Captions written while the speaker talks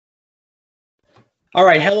All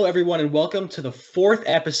right, hello everyone, and welcome to the fourth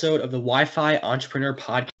episode of the Wi-Fi Entrepreneur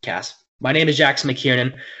Podcast. My name is Jackson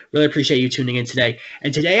McKiernan. Really appreciate you tuning in today.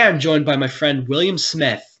 And today I'm joined by my friend William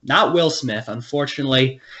Smith, not Will Smith.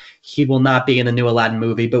 Unfortunately, he will not be in the new Aladdin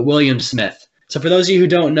movie, but William Smith. So for those of you who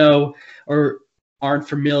don't know or aren't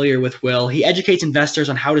familiar with Will, he educates investors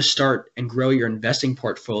on how to start and grow your investing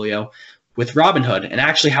portfolio with Robinhood. And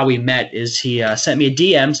actually, how we met is he sent me a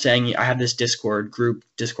DM saying, I have this Discord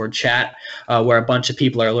chat where a bunch of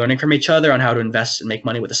people are learning from each other on how to invest and make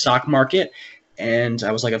money with the stock market. And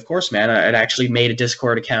I was like, of course, man. I'd actually made a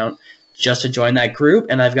Discord account just to join that group,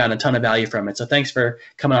 and I've gotten a ton of value from it. So thanks for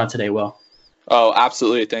coming on today, Will. Oh,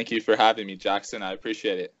 absolutely. Thank you for having me, Jackson. I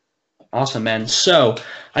appreciate it. Awesome, man. So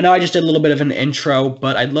I know I just did a little bit of an intro,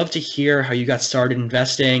 but I'd love to hear how you got started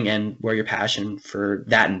investing and where your passion for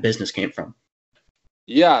that and business came from.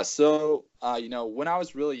 Yeah, so when I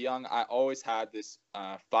was really young, I always had this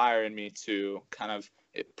fire in me to kind of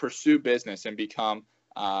pursue business and become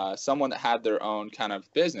someone that had their own kind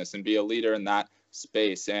of business and be a leader in that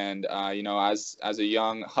space. And as a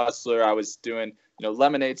young hustler, I was doing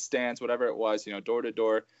lemonade stands, whatever it was, door to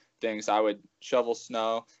door things. I would shovel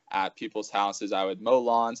snow at people's houses. I would mow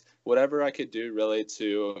lawns, whatever I could do really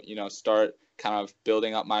to start kind of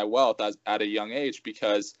building up my wealth at a young age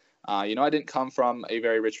because. I didn't come from a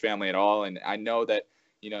very rich family at all. And I know that,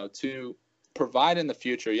 to provide in the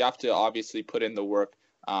future, you have to obviously put in the work,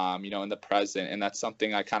 in the present. And that's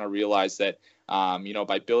something I kind of realized that,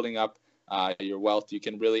 by building up your wealth, you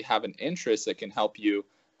can really have an interest that can help you,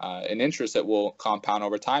 an interest that will compound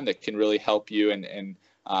over time that can really help you. And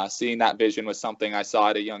seeing that vision was something I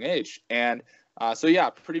saw at a young age. And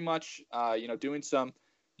pretty much, doing some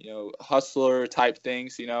hustler type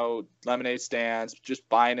things, lemonade stands, just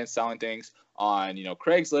buying and selling things on,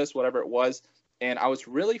 Craigslist, whatever it was. And I was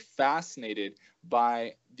really fascinated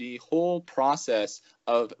by the whole process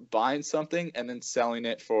of buying something and then selling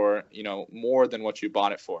it for, more than what you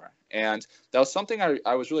bought it for. And that was something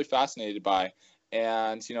I was really fascinated by.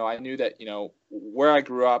 And, I knew that, where I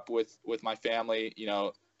grew up with my family,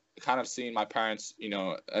 kind of seeing my parents,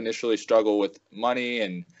 initially struggle with money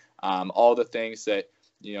and all the things that,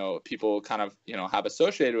 people kind of, have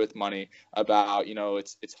associated with money about,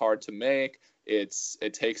 it's hard to make. It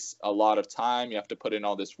takes a lot of time. You have to put in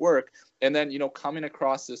all this work. And then, coming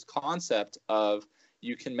across this concept of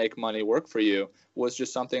you can make money work for you was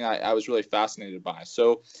just something I was really fascinated by.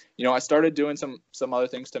 So, I started doing some other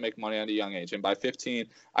things to make money at a young age. And by 15,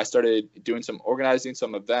 I started doing organizing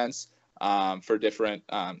some events for different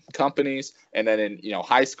companies, and then in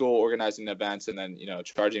high school organizing events, and then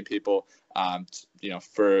charging people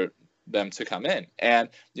for them to come in. And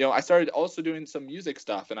I started also doing some music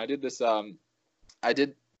stuff, and I did this. I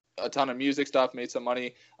did a ton of music stuff, made some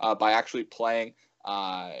money by actually playing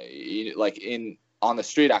on the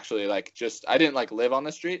street. Actually, I didn't live on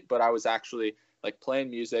the street, but I was actually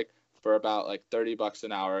playing music for about $30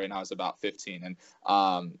 an hour, and I was about 15. And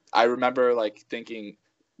I remember thinking,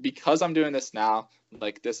 because I'm doing this now,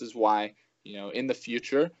 this is why, in the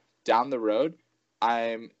future, down the road,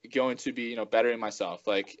 I'm going to be, bettering myself.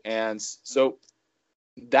 And so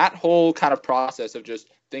that whole kind of process of just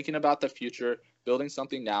thinking about the future, building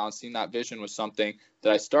something now, and seeing that vision was something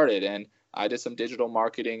that I started. And I did some digital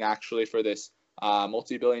marketing actually for this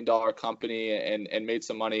multi-billion-dollar company and made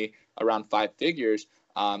some money around 5 figures.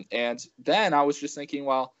 And then I was just thinking,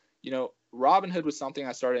 well, Robinhood was something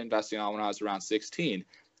I started investing on when I was around 16.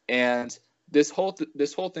 And this whole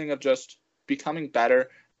thing of just becoming better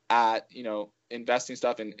at, investing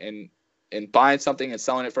stuff and buying something and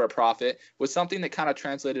selling it for a profit was something that kind of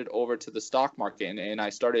translated over to the stock market. And I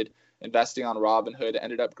started investing on Robinhood,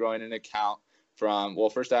 ended up growing an account from, well,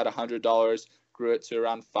 first I had $100, grew it to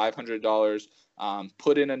around $500,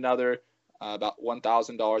 put in another about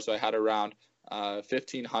 $1,000. So I had around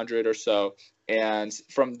 $1,500 or so. And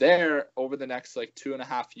from there, over the next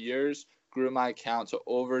 2.5 years, grew my account to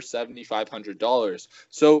over $7,500.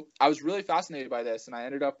 So I was really fascinated by this, and I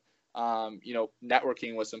ended up,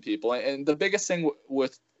 networking with some people. And the biggest thing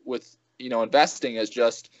with investing is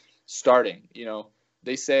just starting.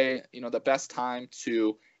 They say, the best time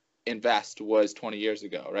to invest was 20 years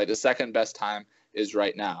ago, right? The second best time is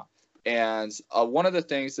right now. And one of the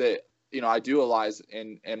things that, I do realize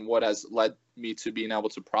and what has led me to being able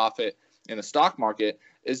to profit in the stock market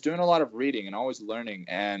is doing a lot of reading and always learning.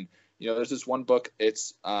 And there's this one book,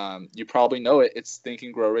 it's, you probably know it, it's Think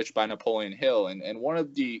and Grow Rich by Napoleon Hill. And one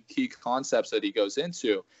of the key concepts that he goes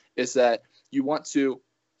into is that you want to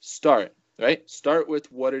start, right? Start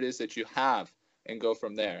with what it is that you have and go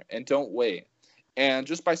from there. And don't wait. And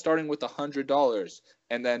just by starting with $100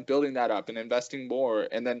 and then building that up and investing more,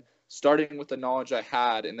 and then starting with the knowledge I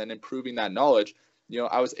had and then improving that knowledge,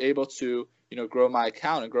 I was able to, grow my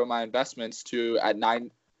account and grow my investments to at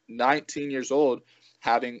 19 years old,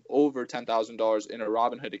 having over $10,000 in a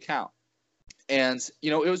Robinhood account. And,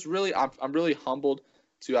 it was really, I'm really humbled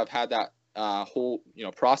to have had that whole,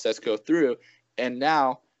 process go through. And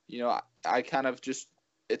now, I kind of just,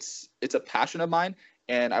 it's a passion of mine.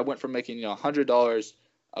 And I went from making, $100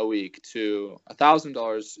 a week to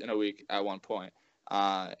 $1,000 in a week at one point.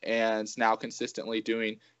 And now consistently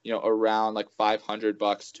doing, around like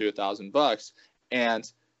 $500 to $1,000.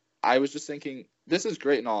 And I was just thinking, this is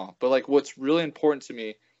great and all, but like what's really important to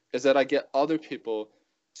me is that I get other people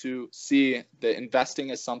to see that investing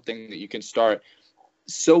is something that you can start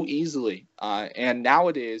so easily. And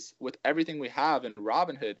nowadays, with everything we have in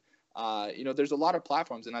Robinhood, there's a lot of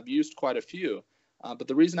platforms, and I've used quite a few. But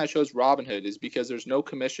the reason I chose Robinhood is because there's no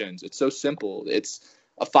commissions. It's so simple. It's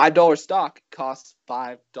a $5 stock costs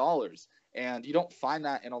 $5. And you don't find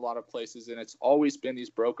that in a lot of places. And it's always been these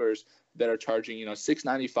brokers that are charging,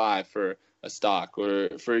 $6.95 for a stock, or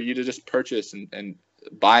for you to just purchase and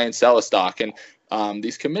buy and sell a stock. And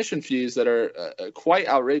these commission fees that are quite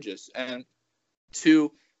outrageous. And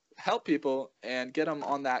to help people and get them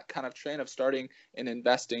on that kind of train of starting and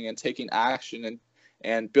investing and taking action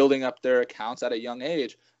and building up their accounts at a young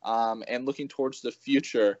age, and looking towards the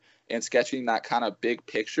future and sketching that kind of big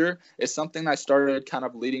picture is something I started kind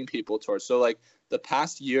of leading people towards. So like the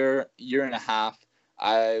past year and a half,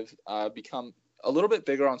 I've become a little bit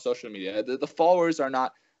bigger on social media. The followers are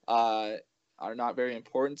not very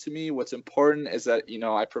important to me. What's important is that,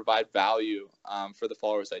 I provide value for the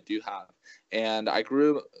followers I do have. And I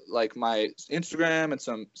grew like my Instagram and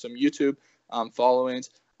some YouTube followings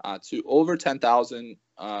to over 10,000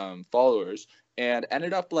 followers, and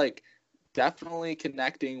ended up like definitely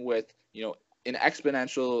connecting with, an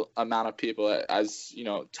exponential amount of people. As,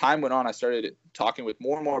 time went on, I started talking with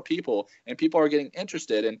more and more people, and people are getting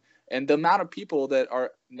interested. And the amount of people that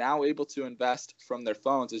are now able to invest from their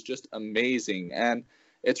phones is just amazing. And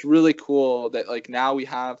it's really cool that like now we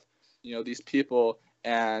have, these people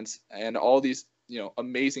and all these,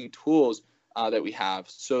 amazing tools that we have,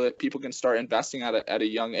 so that people can start investing at a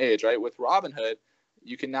young age, right? With Robinhood,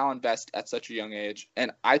 you can now invest at such a young age.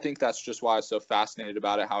 And I think that's just why I was so fascinated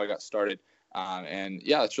about it, how I got started. And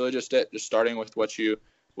yeah, that's really just it. Just starting with what you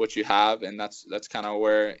have. And that's kind of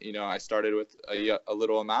where, I started with a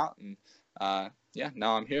little amount, and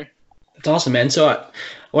now I'm here. That's awesome, man. So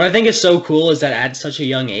what I think is so cool is that at such a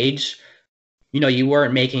young age, you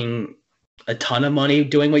weren't making a ton of money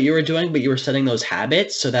doing what you were doing, but you were setting those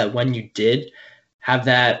habits so that when you did have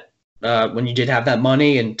that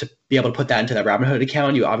money and to be able to put that into that Robinhood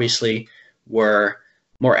account, you obviously were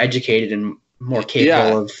more educated and more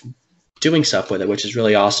capable of doing stuff with it, which is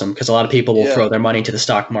really awesome, because a lot of people will throw their money into the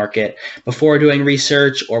stock market before doing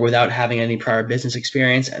research or without having any prior business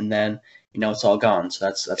experience, and then it's all gone. So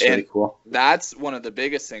that's really cool. That's one of the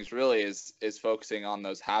biggest things really is focusing on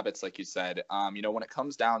those habits, like you said. When it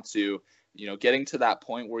comes down to getting to that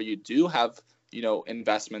point where you do have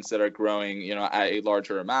investments that are growing at a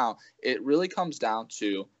larger amount, it really comes down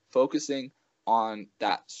to focusing on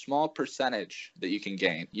that small percentage that you can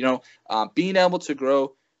gain. Being able to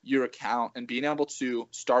grow your account and being able to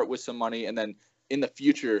start with some money and then in the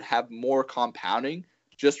future have more compounding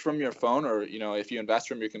just from your phone, or if you invest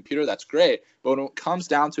from your computer, that's great. But when it comes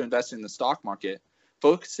down to investing in the stock market,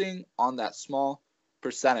 focusing on that small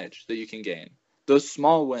percentage that you can gain, those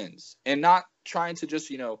small wins, and not trying to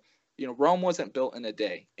just Rome wasn't built in a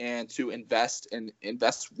day. And to invest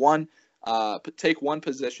take one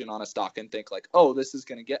position on a stock and think like, oh, this is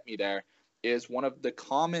going to get me there, is one of the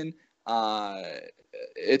common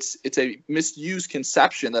it's a misused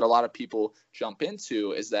conception that a lot of people jump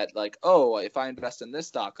into, is that like, oh, if I invest in this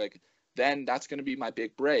stock, like then that's going to be my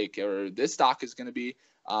big break, or this stock is going to be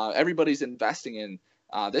everybody's investing in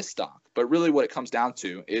this stock. But really what it comes down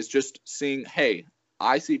to is just seeing, hey,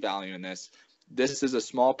 I see value in this. This is a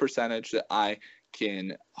small percentage that I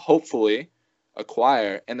can hopefully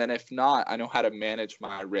acquire. And then if not, I know how to manage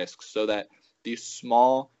my risks so that these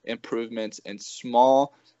small improvements and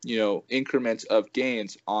small, increments of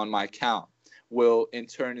gains on my account will in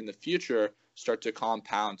turn in the future start to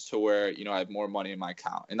compound to where, I have more money in my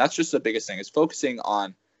account. And that's just the biggest thing, is focusing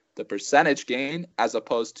on the percentage gain as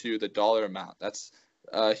opposed to the dollar amount. That's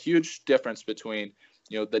a huge difference between,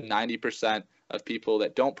 the 90% of people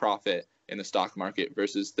that don't profit in the stock market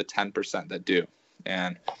versus the 10% that do.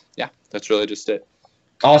 And yeah, that's really just it.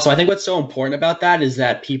 Also, I think what's so important about that is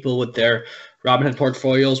that people with their Robinhood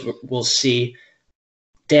portfolios will see,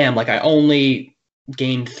 damn, like I only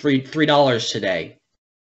gained $3 today.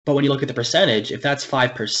 But when you look at the percentage, if that's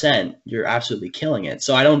 5%, you're absolutely killing it.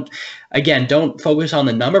 So don't focus on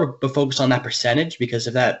the number, but focus on that percentage, because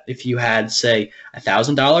if you had, say,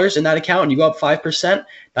 $1,000 in that account and you go up 5%,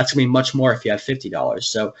 that's gonna be much more if you have $50.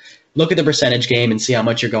 So look at the percentage game and see how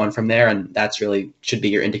much you're going from there, and that's really should be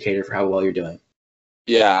your indicator for how well you're doing.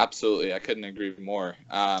 Yeah, absolutely. I couldn't agree more.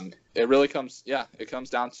 It really comes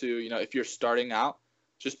down to, if you're starting out,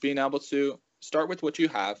 just being able to start with what you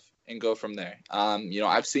have and go from there.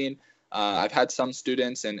 I've had some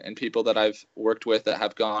students and people that I've worked with that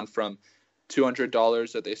have gone from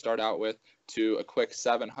 $200 that they start out with to a quick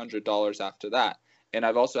 $700 after that. And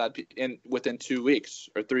I've also had within 2 weeks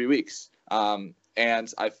or 3 weeks.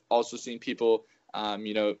 And I've also seen people,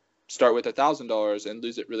 start with $1,000 and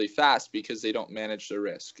lose it really fast because they don't manage the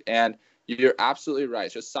risk. And you're absolutely right.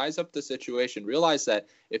 Just size up the situation. Realize that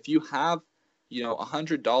if you have,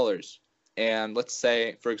 $100, and let's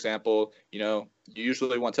say, for example, you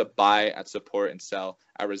usually want to buy at support and sell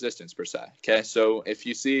at resistance per se. Okay. So if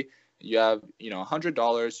you see you have,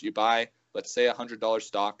 $100, you buy, let's say $100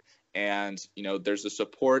 stock, and, there's a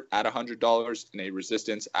support at $100 and a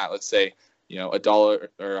resistance at, let's say, $1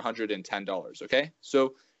 or $110. Okay.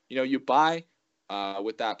 So, you buy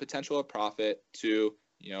with that potential of profit to,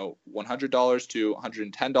 $100 to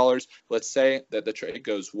 $110. Let's say that the trade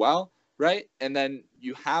goes well, right? And then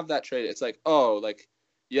you have that trade. It's like, oh, like,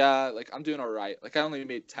 yeah, like I'm doing all right. Like I only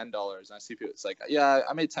made $10. And I see people, it's like, yeah,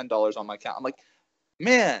 I made $10 on my account. I'm like,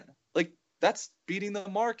 man, like that's beating the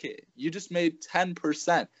market. You just made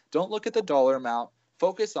 10%. Don't look at the dollar amount.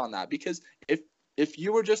 Focus on that, because if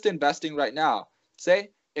you were just investing right now,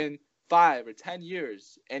 say in 5 or 10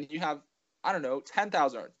 years, and you have, I don't know,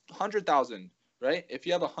 10,000 or 100,000, right? If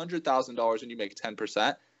you have $100,000 and you make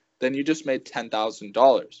 10%, then you just made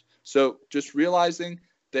 $10,000. So just realizing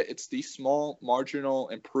that it's these small marginal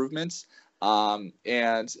improvements,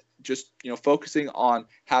 and just, focusing on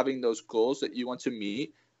having those goals that you want to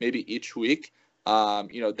meet maybe each week,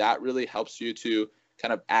 that really helps you to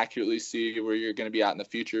kind of accurately see where you're going to be at in the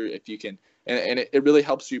future. If you can, and it really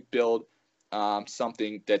helps you build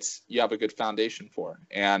something that's you have a good foundation for.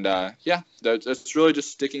 And that's really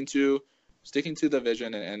just sticking to the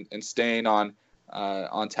vision and staying on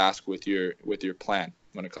task with your plan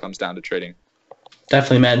when it comes down to trading.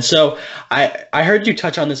 Definitely, man. So I heard you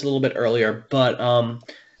touch on this a little bit earlier, but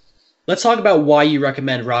let's talk about why you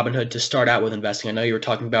recommend Robinhood to start out with investing. I know you were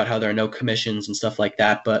talking about how there are no commissions and stuff like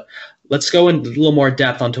that, but let's go in a little more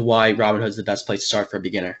depth onto why Robinhood is the best place to start for a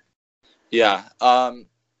beginner. Yeah.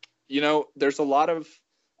 There's a lot of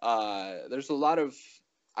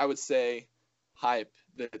I would say hype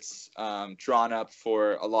that's drawn up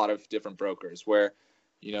for a lot of different brokers where,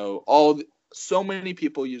 so many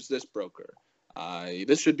people use this broker.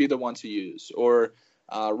 This should be the one to use. Or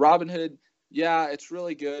Robinhood, yeah, it's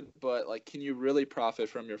really good, but like, can you really profit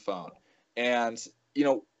from your phone? And,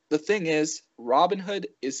 the thing is, Robinhood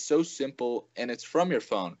is so simple and it's from your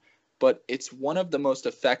phone, but it's one of the most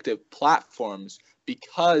effective platforms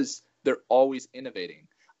because they're always innovating.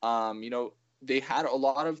 They had a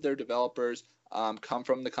lot of their developers come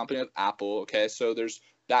from the company of Apple. Okay, so there's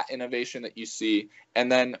that innovation that you see.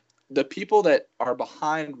 And then the people that are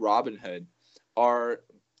behind Robinhood are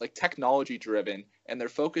like technology driven, and they're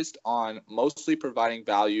focused on mostly providing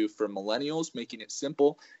value for millennials, making it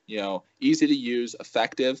simple, easy to use,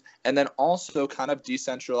 effective, and then also kind of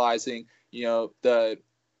decentralizing, the,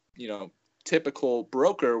 typical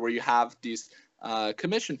broker where you have these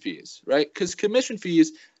commission fees, right? Because commission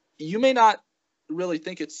fees, you may not really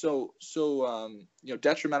think it's so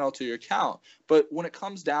detrimental to your account, but when it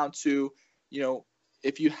comes down to,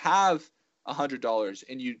 if you have $100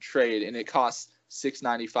 and you trade and it costs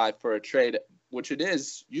 $6.95 for a trade, which it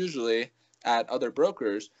is usually at other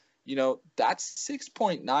brokers, that's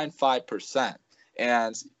 6.95%.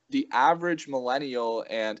 And the average millennial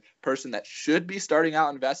and person that should be starting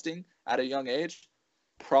out investing at a young age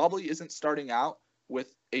probably isn't starting out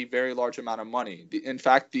with a very large amount of money. In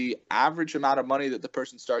fact, the average amount of money that the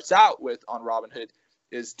person starts out with on Robinhood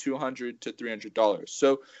is $200 to $300.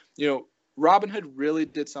 So, Robinhood really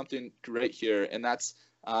did something great here, and that's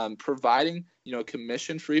providing,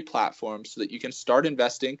 commission-free platform so that you can start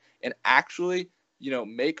investing and actually,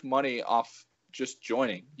 make money off just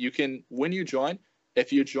joining. You can, when you join,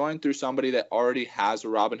 if you join through somebody that already has a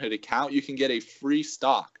Robinhood account, you can get a free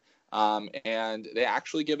stock. And they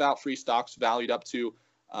actually give out free stocks valued up to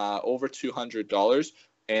over $200.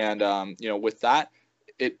 And, with that,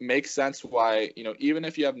 it makes sense why, even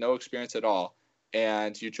if you have no experience at all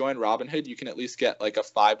and you join Robinhood, you can at least get like a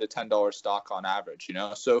 $5 to $10 stock on average,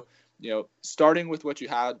 So starting with what you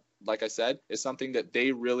had, like I said, is something that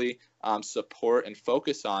they really support and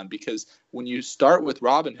focus on, because when you start with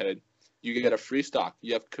Robinhood, you get a free stock.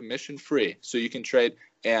 You have commission free, so you can trade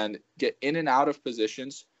and get in and out of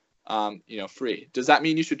positions, free. Does that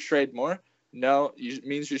mean you should trade more? No, it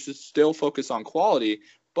means you should still focus on quality.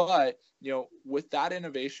 But, with that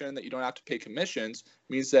innovation that you don't have to pay commissions,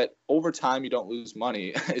 means that over time you don't lose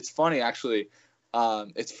money. It's funny, actually.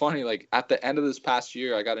 Like at the end of this past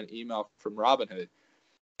year, I got an email from Robinhood,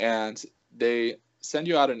 and they send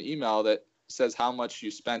you out an email that says how much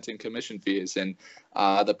you spent in commission fees. And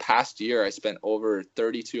the past year, I spent over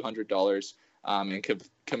 $3,200 in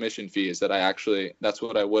commission fees that's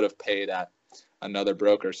what I would have paid at another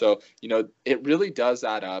broker. So, it really does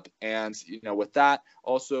add up. And, with that,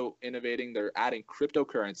 also innovating, they're adding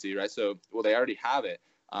cryptocurrency, right? So, well, they already have it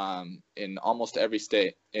in almost every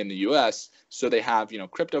state in the US. So they have,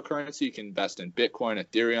 cryptocurrency. You can invest in Bitcoin,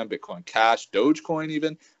 Ethereum, Bitcoin Cash, Dogecoin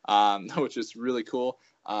even, which is really cool.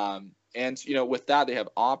 And, with that, they have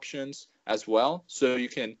options as well. So you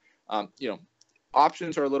can,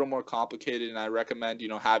 options are a little more complicated, and I recommend,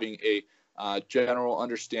 having a general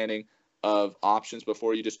understanding of options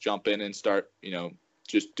before you just jump in and start,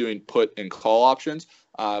 just doing put and call options.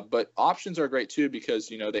 But options are great too, because,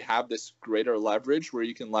 they have this greater leverage where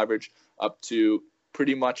you can leverage up to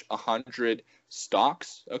pretty much 100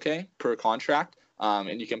 stocks, okay, per contract.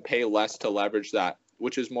 And you can pay less to leverage that,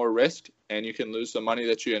 which is more risk, and you can lose the money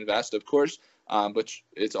that you invest, of course. But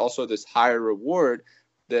it's also this higher reward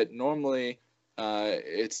that normally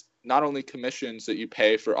it's not only commissions that you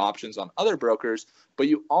pay for options on other brokers, but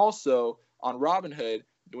you also, on Robinhood,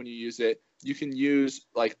 when you use it, you can use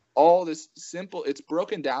like all this simple, it's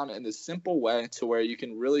broken down in this simple way to where you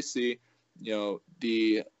can really see,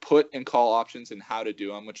 the put and call options and how to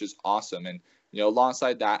do them, which is awesome. And,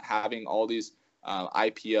 alongside that, having all these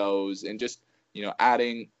IPOs and just,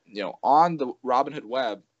 adding, on the Robinhood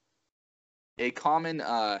web, a common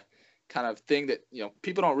kind of thing that,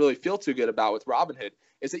 people don't really feel too good about with Robinhood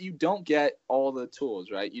is that you don't get all the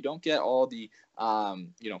tools, right? You don't get all the,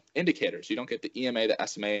 indicators. You don't get the EMA, the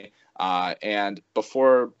SMA. And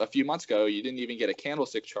before a few months ago, you didn't even get a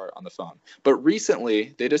candlestick chart on the phone. But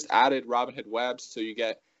recently, they just added Robinhood Web. So you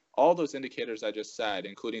get all those indicators I just said,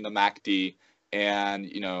 including the MACD and,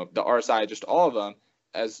 the RSI, just all of them,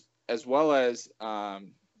 as well as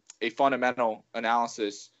a fundamental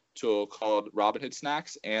analysis tool called Robinhood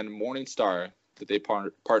Snacks and Morningstar that they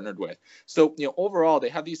partnered with. So, overall, they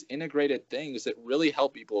have these integrated things that really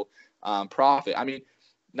help people profit. I mean,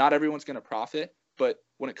 not everyone's going to profit, but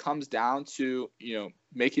when it comes down to,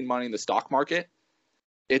 making money in the stock market,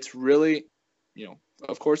 it's really,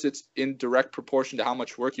 of course, it's in direct proportion to how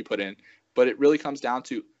much work you put in, but it really comes down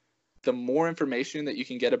to the more information that you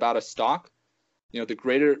can get about a stock, the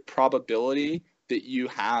greater probability that you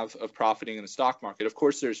have of profiting in the stock market. Of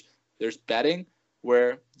course, there's betting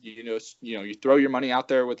where you throw your money out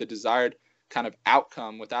there with a desired kind of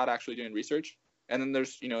outcome without actually doing research, and then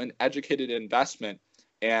there's an educated investment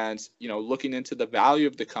and looking into the value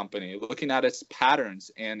of the company, looking at its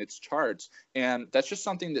patterns and its charts, and that's just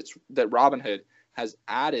something that Robinhood has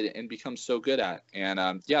added and become so good at. And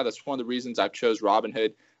that's one of the reasons I've chose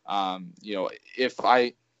Robinhood. If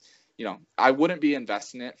I wouldn't be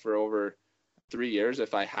investing it for over 3 years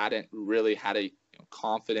if I hadn't really had a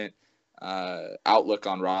confident outlook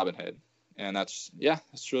on Robinhood. And that's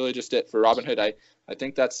really just it for Robinhood. I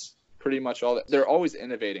think that's pretty much all. They're always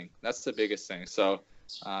innovating. That's the biggest thing. So,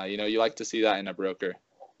 you like to see that in a broker.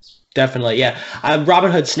 Definitely, yeah.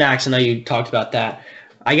 Robinhood Snacks, I know you talked about that.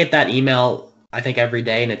 I get that email, I think, every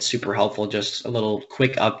day, and it's super helpful. Just a little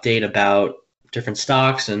quick update about different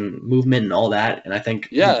stocks and movement and all that. And I think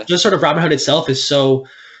just sort of Robinhood itself is so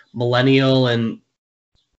millennial and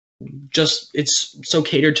just it's so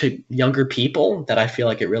catered to younger people that I feel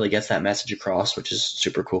like it really gets that message across, which is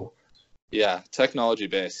super cool. Yeah, technology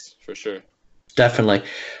based for sure. Definitely.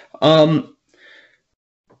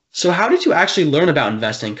 So how did you actually learn about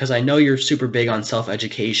investing? Because I know you're super big on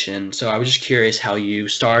self-education. So I was just curious how you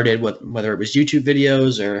started, whether it was YouTube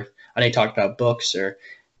videos or I know you talked about books or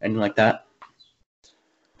anything like that.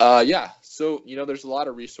 So, there's a lot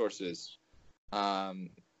of resources. And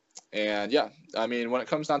I mean, when it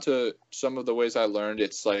comes down to some of the ways I learned,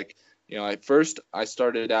 it's like, at first I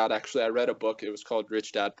started out, actually, I read a book. It was called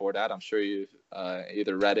Rich Dad, Poor Dad. I'm sure you've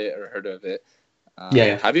either read it or heard of it.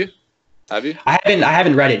 Yeah. Have you? I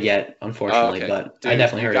haven't read it yet, unfortunately, but I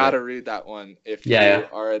definitely heard of it. You gotta read that one if you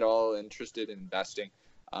are at all interested in investing,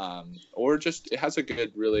 or just it has a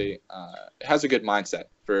good mindset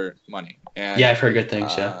for money. And I've heard good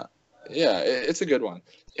things. It's a good one.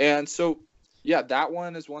 And so, Yeah, that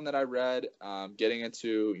one is one that I read. Getting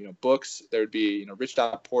into books, there would be Rich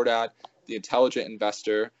Dad Poor Dad, The Intelligent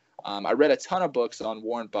Investor. I read a ton of books on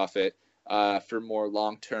Warren Buffett for more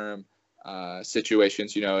long term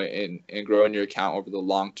situations, in growing your account over the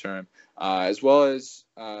long term, as well as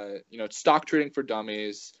stock trading for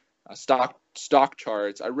dummies, stock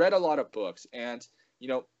charts. I read a lot of books, and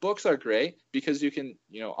books are great because you can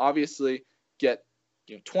obviously get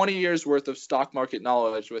 20 years worth of stock market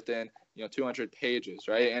knowledge within 200 pages,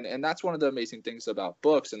 right? And that's one of the amazing things about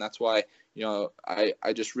books, and that's why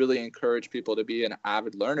I just really encourage people to be an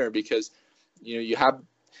avid learner, because you have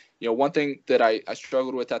one thing that I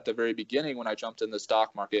struggled with at the very beginning when I jumped in the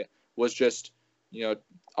stock market was just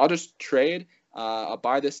I'll just trade. I'll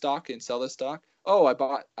buy this stock and sell this stock. Oh, I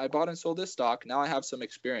bought and sold this stock. Now I have some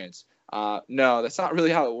experience. No, that's not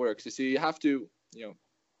really how it works. You see, you have to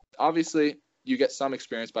obviously you get some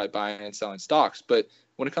experience by buying and selling stocks, but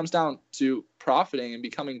when it comes down to profiting and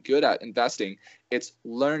becoming good at investing, it's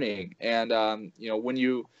learning. And when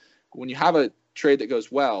you have a trade that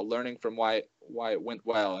goes well, learning from why it went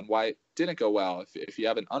well and why it didn't go well if you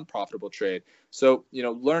have an unprofitable trade. So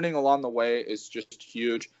learning along the way is just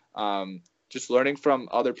huge. Just learning from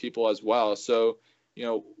other people as well. So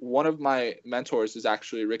one of my mentors is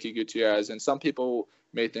actually Ricky Gutierrez, and some people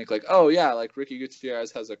may think like, oh yeah, like Ricky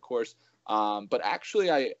Gutierrez has a course, but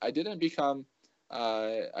actually I didn't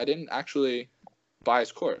actually buy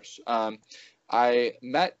his course. I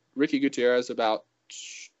met Ricky Gutierrez about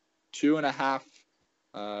 2.5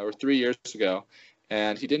 or 3 years ago,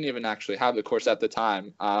 and he didn't even actually have the course at the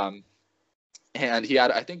time. And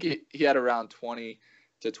I think he had around 20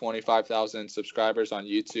 to 25,000 subscribers on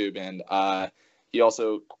YouTube, and he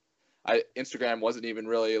also Instagram wasn't even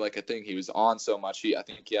really like a thing he was on so much. I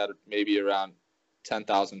think he had maybe around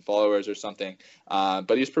 10,000 followers or something,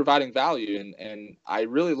 but he was providing value, and I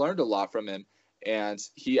really learned a lot from him. And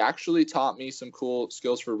he actually taught me some cool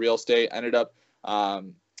skills for real estate. Ended up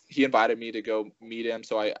he invited me to go meet him,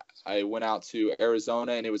 so I went out to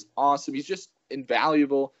Arizona, and it was awesome. He's just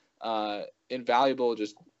invaluable,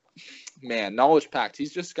 just man, knowledge packed.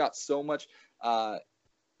 He's just got so much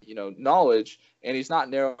knowledge, and he's not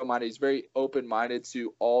narrow-minded. He's very open-minded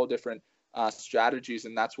to all different strategies,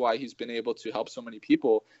 and that's why he's been able to help so many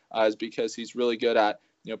people, is because he's really good at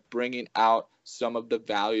bringing out some of the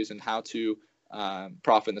values and how to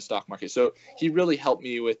profit in the stock market. So he really helped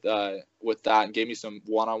me with that and gave me some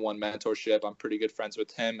one-on-one mentorship. I'm pretty good friends with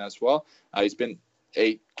him as well. He's been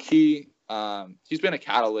a key. He's been a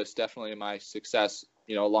catalyst definitely in my success,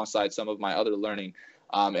 alongside some of my other learning,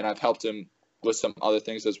 and I've helped him with some other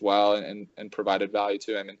things as well, and provided value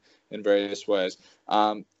to him in various ways.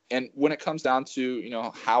 And when it comes down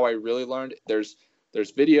to how I really learned, there's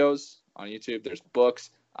videos on YouTube, there's books,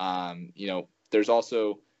 there's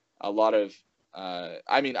also a lot of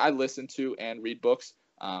I listen to and read books,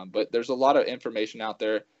 but there's a lot of information out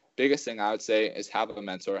there. Biggest thing I would say is have a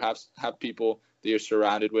mentor, have people that you're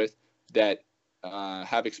surrounded with that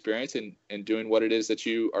have experience in doing what it is that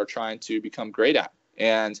you are trying to become great at.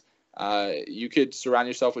 And you could surround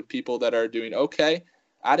yourself with people that are doing okay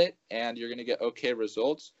at it, and you're going to get okay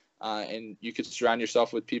results. And you could surround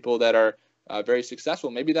yourself with people that are very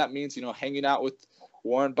successful. Maybe that means hanging out with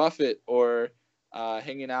Warren Buffett, or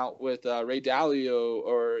hanging out with Ray Dalio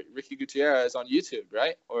or Ricky Gutierrez on YouTube,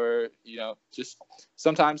 right? Or just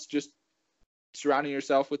sometimes just surrounding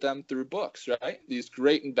yourself with them through books, right? These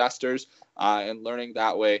great investors, and learning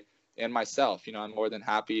that way. And myself, I'm more than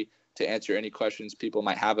happy to answer any questions people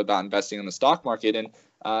might have about investing in the stock market. And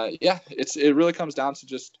it really comes down to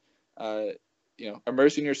just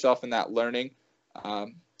immersing yourself in that learning,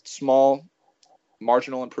 small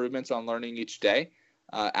marginal improvements on learning each day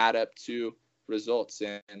add up to results,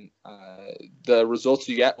 and the results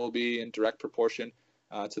you get will be in direct proportion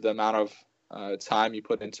to the amount of time you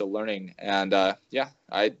put into learning. And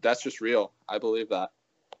that's just real. I believe that.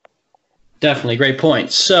 Definitely, great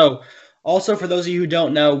point. So also, for those of you who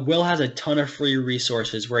don't know, Will has a ton of free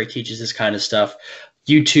resources where he teaches this kind of stuff.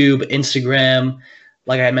 YouTube, Instagram,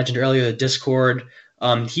 like I mentioned earlier, the Discord.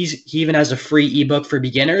 He even has a free ebook for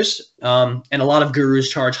beginners, and a lot of gurus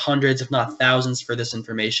charge hundreds, if not thousands, for this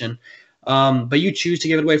information. But you choose to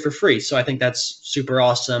give it away for free. So I think that's super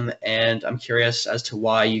awesome, and I'm curious as to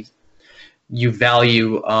why you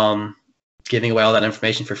value giving away all that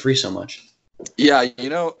information for free so much. Yeah,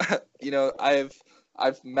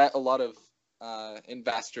 I've met a lot of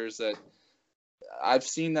investors that I've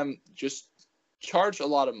seen them just charge a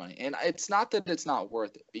lot of money, and it's not that it's not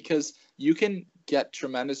worth it, because you can get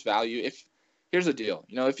tremendous value. Here's the deal,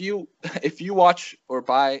 if you watch or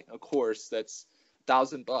buy a course that's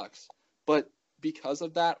 $1,000, but because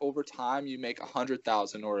of that, over time, you make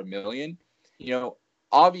 100,000 or $1 million,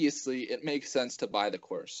 obviously it makes sense to buy the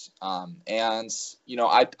course. And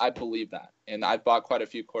I believe that, and I've bought quite a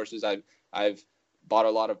few courses. I've bought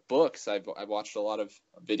a lot of books. I've watched a lot of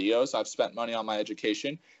videos. I've spent money on my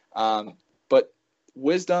education. But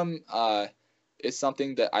wisdom is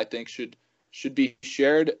something that I think should be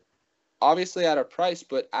shared, obviously at a price,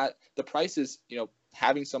 but at the price is,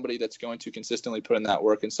 having somebody that's going to consistently put in that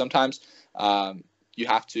work. And sometimes you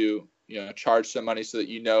have to, charge some money so that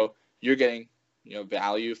you're getting,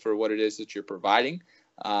 value for what it is that you're providing.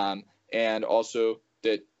 And also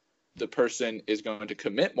that the person is going to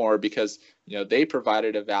commit more because, they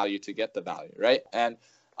provided a value to get the value, right? And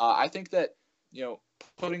I think that,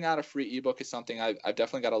 putting out a free ebook is something I've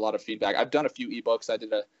definitely got a lot of feedback. I've done a few ebooks. I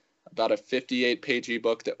did about a 58-page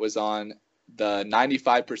ebook that was on the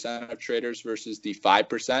 95% of traders versus the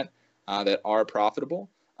 5% that are profitable.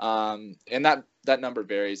 And that number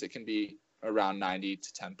varies. It can be around 90 to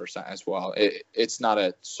 10% as well. It's not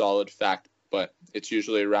a solid fact, but it's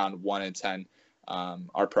usually around 1 in 10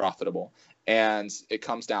 are profitable. And it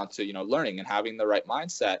comes down to, learning and having the right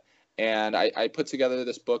mindset. And I put together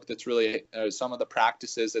this book that's really some of the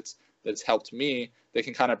practices that's helped me that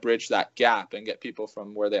can kind of bridge that gap and get people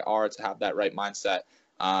from where they are to have that right mindset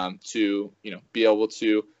to, be able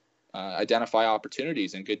to identify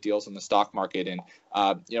opportunities and good deals in the stock market. And,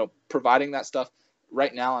 providing that stuff.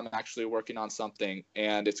 Right now, I'm actually working on something,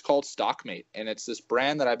 and it's called Stockmate. And it's this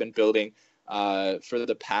brand that I've been building for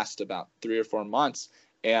the past about 3 or 4 months.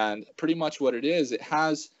 And pretty much what it is, it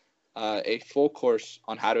has a full course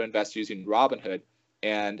on how to invest using Robinhood.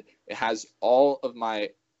 And it has all of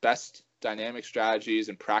my best dynamic strategies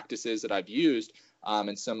and practices that I've used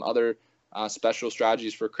and some other special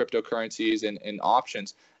strategies for cryptocurrencies and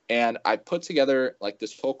options. And I put together like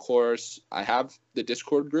this whole course. I have the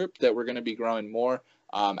Discord group that we're going to be growing more.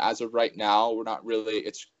 As of right now,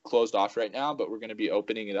 it's closed off right now, but we're going to be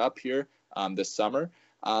opening it up here this summer.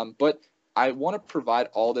 But I want to provide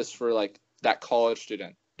all this for like that college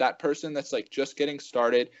student, that person that's like just getting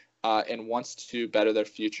started and wants to better their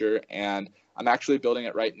future. And I'm actually building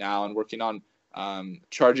it right now and working on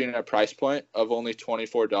charging a price point of only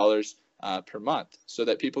 $24 per month so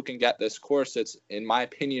that people can get this course that's, in my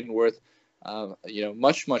opinion, worth,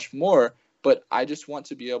 much, much more. But I just want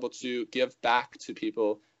to be able to give back to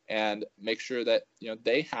people and make sure that,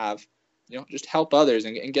 they have, just help others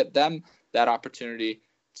and get them that opportunity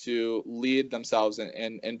to lead themselves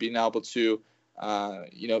and being able to,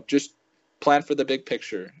 just plan for the big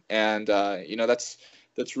picture. And,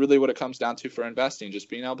 that's really what it comes down to for investing, just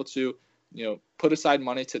being able to, put aside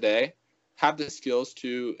money today, have the skills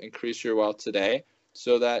to increase your wealth today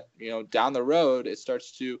so that, down the road, it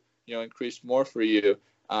starts to, increase more for you.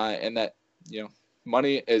 And that,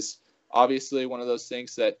 money is obviously one of those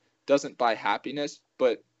things that doesn't buy happiness,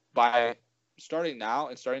 but by starting now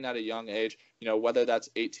and starting at a young age, whether that's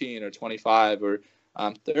 18 or 25 or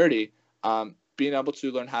 30, being able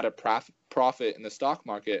to learn how to profit in the stock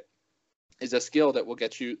market is a skill that will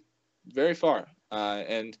get you very far.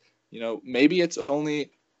 And, maybe it's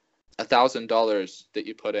only $1,000 that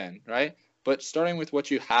you put in, right? But starting with what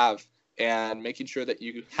you have and making sure that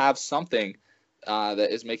you have something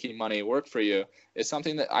that is making money work for you is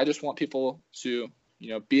something that I just want people to,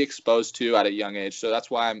 be exposed to at a young age. So that's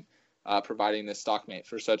why I'm providing this Stockmate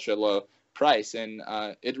for such a low price. And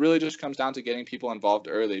it really just comes down to getting people involved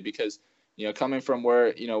early because, coming from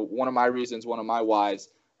where, one of my reasons, one of my whys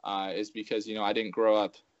is because, I didn't grow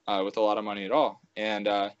up with a lot of money at all. And,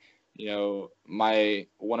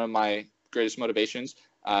 one of my greatest motivations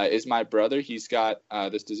is my brother. He's got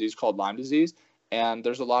this disease called Lyme disease. And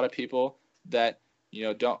there's a lot of people that,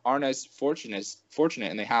 aren't as fortunate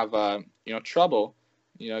and they have, trouble,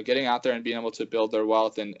 getting out there and being able to build their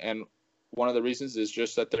wealth. And one of the reasons is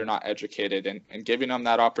just that they're not educated and giving them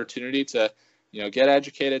that opportunity to, get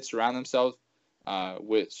educated, surround themselves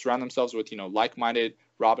with, like-minded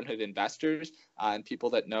Robinhood investors and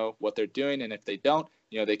people that know what they're doing. And if they don't,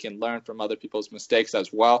 they can learn from other people's mistakes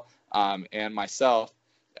as well. And myself,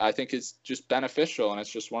 I think is just beneficial. And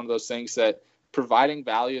it's just one of those things that providing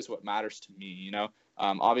value is what matters to me.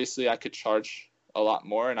 Obviously I could charge a lot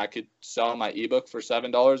more and I could sell my ebook for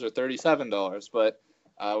 $7 or $37. But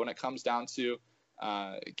when it comes down to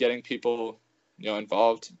getting people,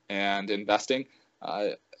 involved and investing,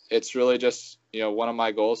 it's really just, one of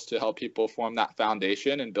my goals to help people form that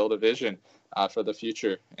foundation and build a vision for the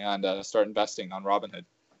future and start investing on Robinhood.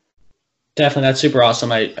 Definitely. That's super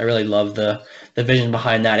awesome. I really love the vision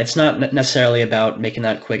behind that. It's not necessarily about making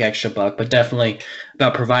that quick extra buck, but definitely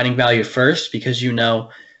about providing value first because,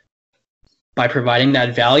 by providing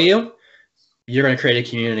that value, you're going to create a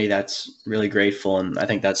community that's really grateful, and I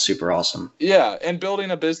think that's super awesome. Yeah, and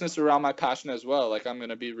building a business around my passion as well. Like, I'm going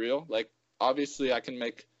to be real. Like, obviously, I can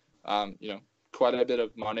make, quite a bit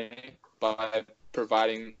of money by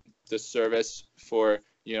providing this service for,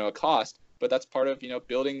 a cost. But that's part of,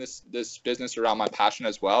 building this business around my passion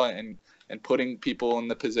as well, and putting people in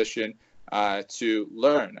the position to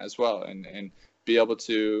learn as well, and be able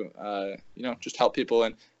to, just help people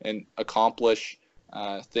and accomplish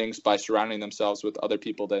things by surrounding themselves with other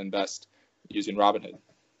people that invest using Robinhood.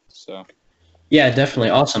 So. Yeah,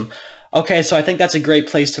 definitely. Awesome. Okay, so I think that's a great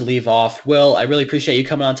place to leave off. Will, I really appreciate you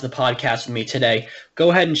coming on to the podcast with me today. Go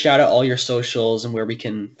ahead and shout out all your socials and where we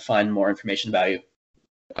can find more information about you.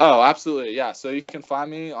 Oh, absolutely. Yeah. So you can find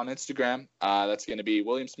me on Instagram. That's going to be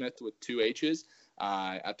William Smith with 2 H's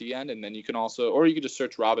at the end. And then you can also, or you can just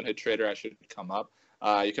search Robinhood Trader. I should come up.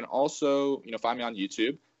 You can also, find me on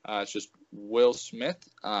YouTube. It's just Will Smith.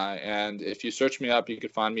 And if you search me up, you can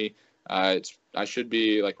find me. I should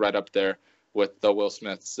be like right up there with the Will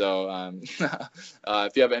Smith. So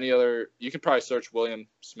if you have any other, you can probably search William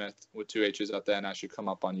Smith with 2 H's at the end. I should come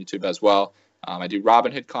up on YouTube as well. I do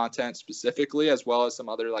Robinhood content specifically, as well as some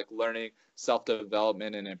other like learning,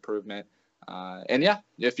 self-development, and improvement. And yeah,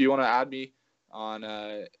 if you want to add me on,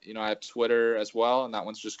 I have Twitter as well, and that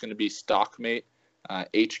one's just going to be Stockmate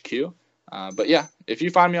HQ. But yeah, if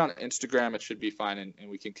you find me on Instagram, it should be fine, and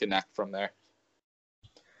we can connect from there.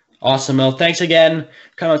 Awesome, Will. Thanks again.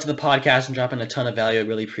 Coming out to the podcast and dropping a ton of value. I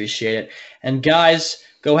really appreciate it. And guys,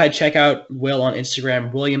 go ahead, check out Will on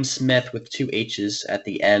Instagram, William Smith with 2 H's at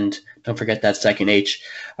the end. Don't forget that second H.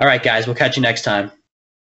 All right, guys, we'll catch you next time.